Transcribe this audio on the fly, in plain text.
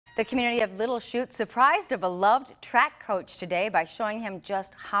The community of Little Chute surprised a beloved track coach today by showing him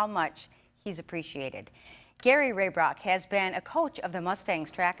just how much he's appreciated. Gary Reybrock has been a coach of the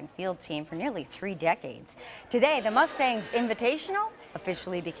Mustangs track and field team for nearly 3 decades. Today, the Mustangs Invitational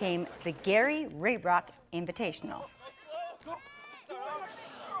officially became the Gary Reybrock Invitational.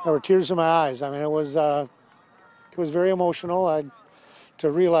 There were tears in my eyes. I mean, it was very emotional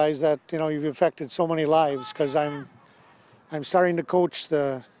to realize that, you know, you've affected so many lives, because I'm starting to coach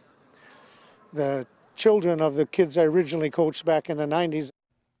the children of the kids I originally coached back in the 90s.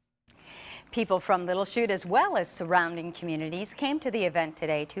 People from Little Chute as well as surrounding communities came to the event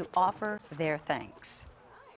today to offer their thanks.